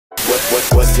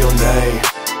What's your name?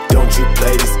 Don't you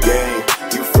play this game?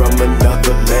 You from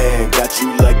another land, got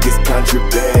you like it's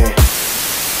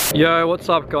contraband. Yo, what's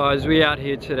up guys? We out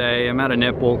here today. I'm at a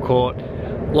netball court.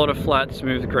 A lot of flat,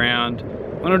 smooth ground.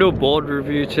 I'm gonna do a board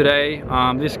review today.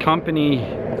 This company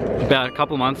about a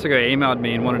couple months ago emailed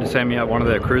me and wanted to send me out one of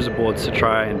their cruiser boards to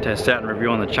try and test out and review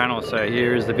on the channel. So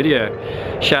here is the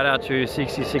video. Shout out to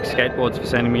 66 Skateboards for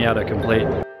sending me out a complete.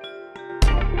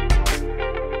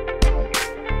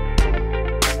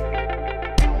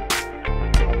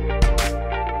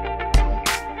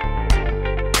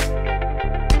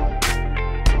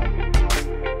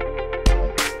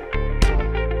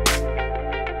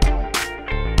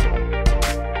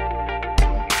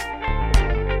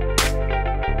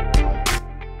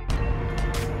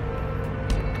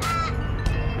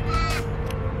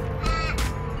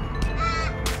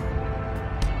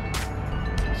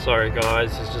 Sorry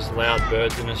guys, it's just loud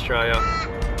birds in Australia.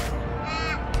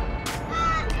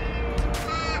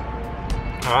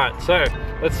 Alright, so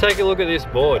let's take a look at this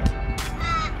board.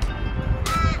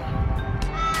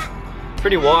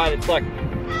 Pretty wide,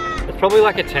 it's probably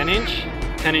like a 10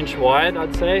 inch wide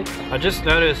I'd say. I just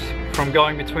noticed from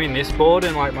going between this board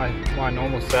and like my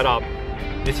normal setup,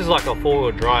 this is like a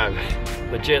 4-wheel drive.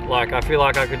 Legit, like I feel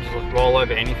like I could just roll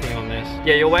over anything on this.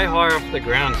 Yeah, you're way higher off the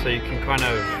ground so you can kind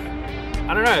of,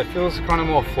 I don't know, it feels kind of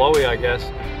more flowy I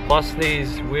guess. Plus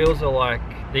these wheels are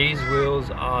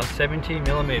 70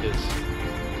 millimeters.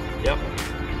 Yep.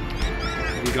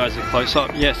 You guys are close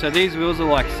up. Yeah, so these wheels are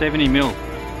like 70 mil.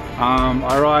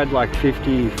 I ride like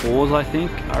 54s I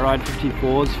think. I ride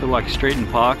 54s for like street and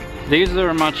park. These are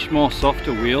a much more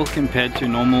softer wheel compared to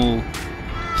normal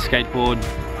skateboard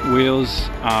wheels.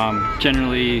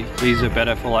 Generally these are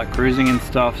better for like cruising and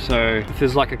stuff, so if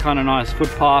there's like a kind of nice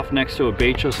footpath next to a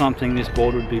beach or something, this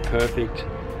board would be perfect.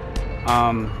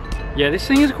 Yeah, this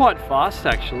thing is quite fast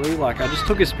actually. Like I just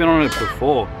took a spin on it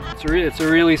before. It's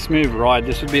a really smooth ride.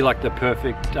 This would be like the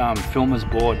perfect filmer's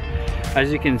board.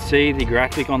 As you can see, the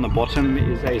graphic on the bottom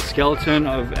is a skeleton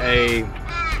of a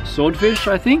swordfish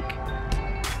I think.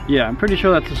 Yeah, I'm pretty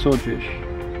sure that's a swordfish.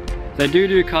 They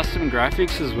do custom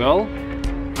graphics as well.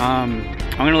 I'm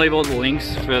going to leave all the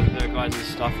links for the guys'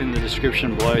 stuff in the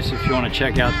description below, so if you want to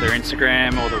check out their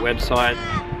Instagram or the website,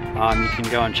 you can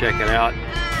go and check it out.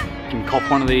 You can cop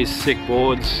one of these sick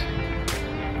boards.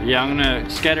 Yeah, I'm going to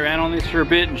skate around on this for a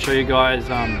bit and show you guys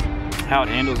how it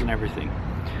handles and everything.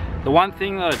 The one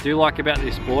thing that I do like about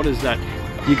this board is that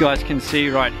you guys can see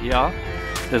right here,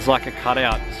 there's like a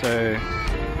cutout, so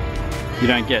you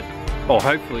don't get, or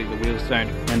hopefully the wheels don't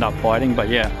end up biting, but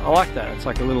yeah, I like that. It's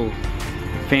like a little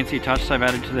fancy touch they've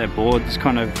added to their board. It's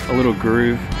kind of a little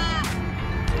groove.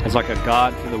 It's like a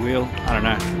guard for the wheel. I don't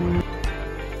know.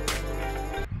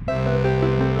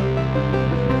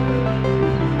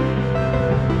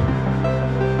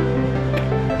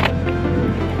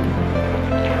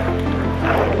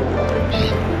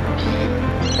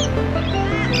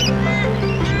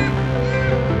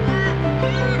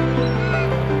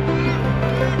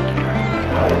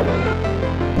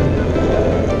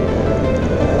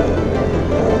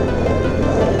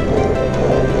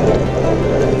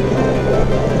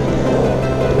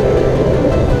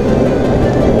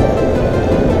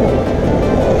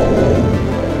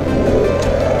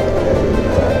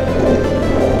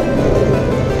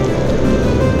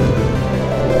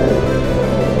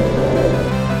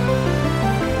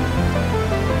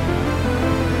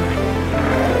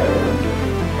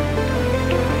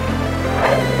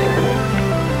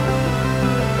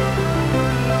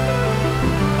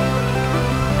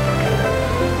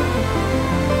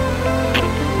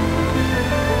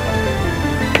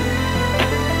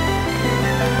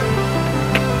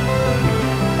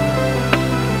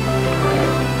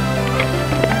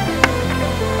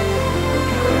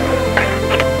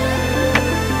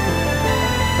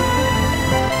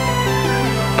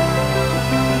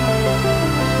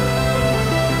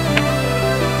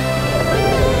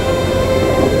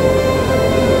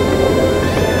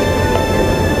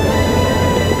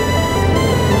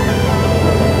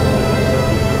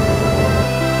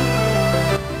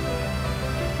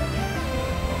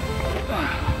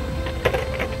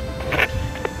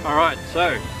 Alright,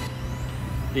 so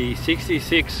the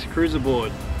 66 cruiser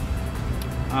board.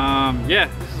 Yeah,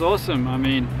 this is awesome. I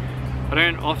mean, I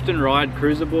don't often ride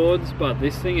cruiser boards, but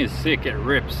this thing is sick. It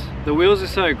rips. The wheels are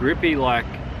so grippy, like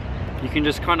you can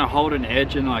just kind of hold an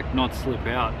edge and like not slip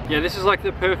out. Yeah, this is like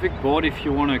the perfect board if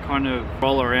you want to kind of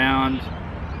roll around,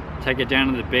 take it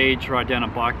down to the beach, ride down a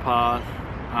bike path,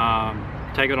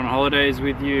 take it on holidays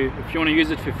with you. If you want to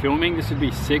use it for filming, this would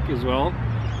be sick as well.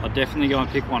 I'll definitely go and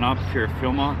pick one up if you're a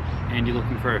filmer and you're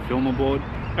looking for a filmer board.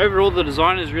 overall the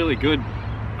design is really good.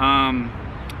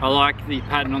 I like the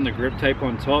pattern on the grip tape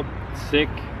on top, it's sick.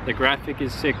 The graphic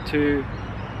is sick too.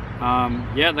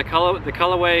 Yeah, the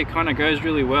colorway kind of goes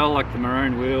really well, like the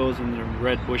maroon wheels and the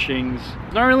red bushings.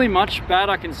 There's not really much bad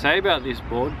I can say about this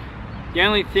board. The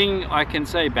only thing I can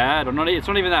say bad, or it's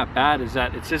not even that bad, is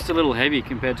that it's just a little heavy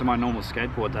compared to my normal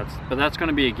skateboard. But that's going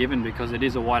to be a given because it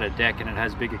is a wider deck and it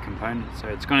has bigger components, so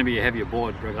it's going to be a heavier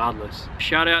board regardless.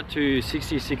 Shout out to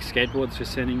 66 Skateboards for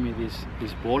sending me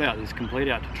this board out, this complete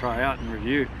out, to try out and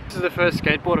review. This is the first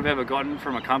skateboard I've ever gotten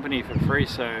from a company for free,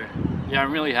 so yeah,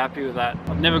 I'm really happy with that.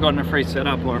 I've never gotten a free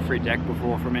setup or a free deck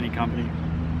before from any company.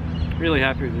 Really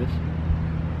happy with this.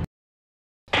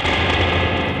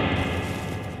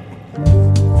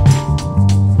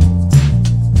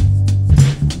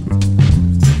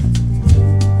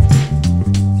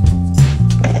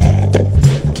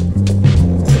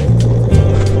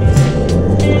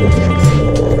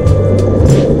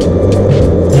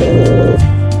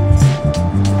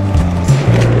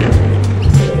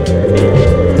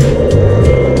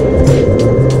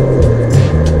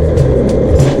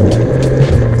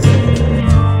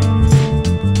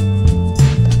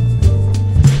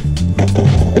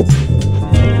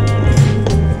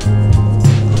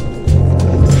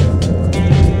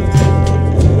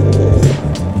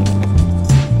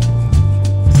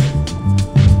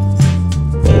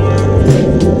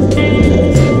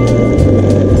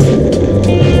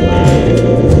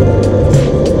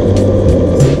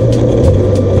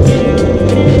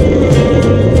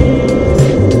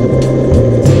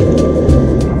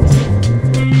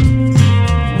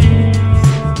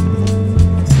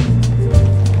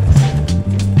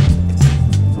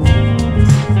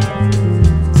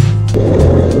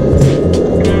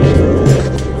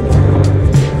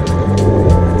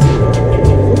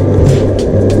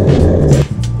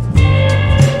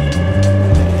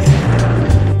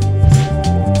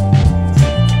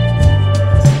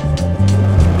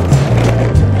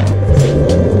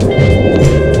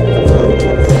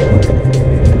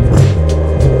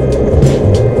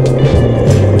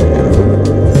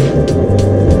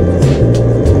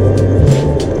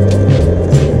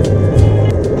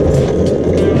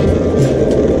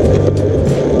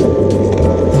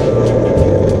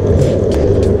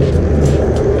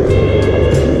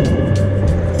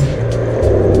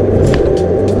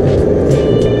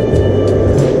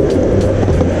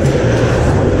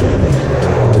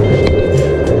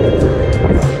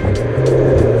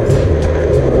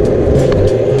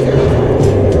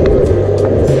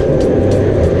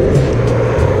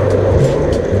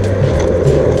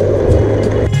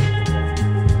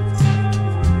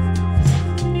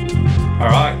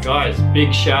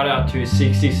 Big shout out to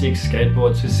 66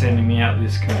 Skateboards for sending me out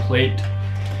this complete.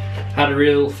 Had a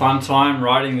real fun time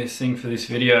writing this thing for this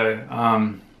video.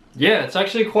 Yeah, it's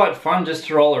actually quite fun just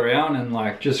to roll around and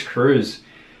like just cruise.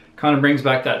 Kind of brings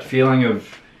back that feeling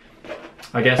of,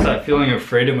 I guess, that feeling of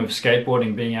freedom of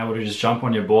skateboarding, being able to just jump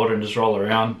on your board and just roll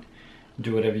around,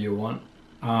 do whatever you want.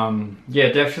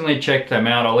 Yeah, definitely check them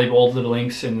out. I'll leave all the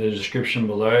links in the description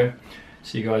below,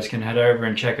 so you guys can head over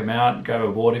and check them out, grab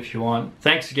a board if you want.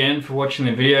 Thanks again for watching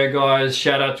the video, guys.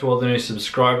 Shout out to all the new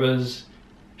subscribers.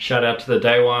 Shout out to the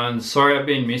day ones. Sorry I've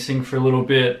been missing for a little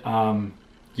bit.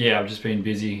 Yeah, I've just been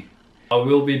busy. I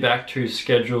will be back to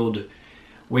scheduled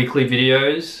weekly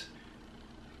videos.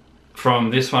 From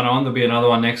this one on, there'll be another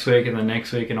one next week and the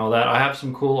next week and all that. I have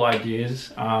some cool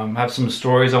ideas. Have some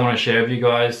stories I want to share with you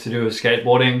guys to do with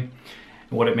skateboarding and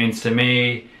what it means to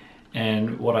me,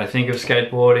 and what I think of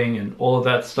skateboarding and all of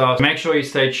that stuff. Make sure you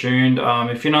stay tuned.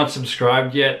 If you're not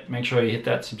subscribed yet, make sure you hit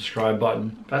that subscribe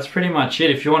button. That's pretty much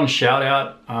it. If you want a shout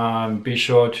out, be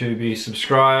sure to be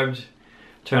subscribed,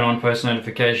 turn on post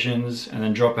notifications, and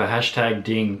then drop a hashtag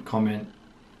ding comment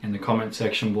in the comment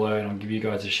section below, and I'll give you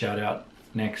guys a shout out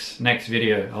next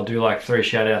video. I'll do like 3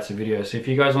 shout outs a video. So if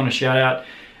you guys want a shout out,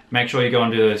 make sure you go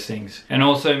and do those things. And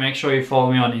also make sure you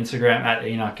follow me on Instagram at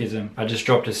Enochizm. I just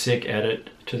dropped a sick edit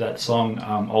to that song,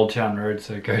 Old Town Road,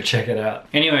 so go check it out.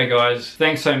 Anyway guys,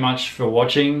 thanks so much for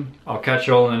watching. I'll catch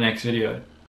you all in the next video.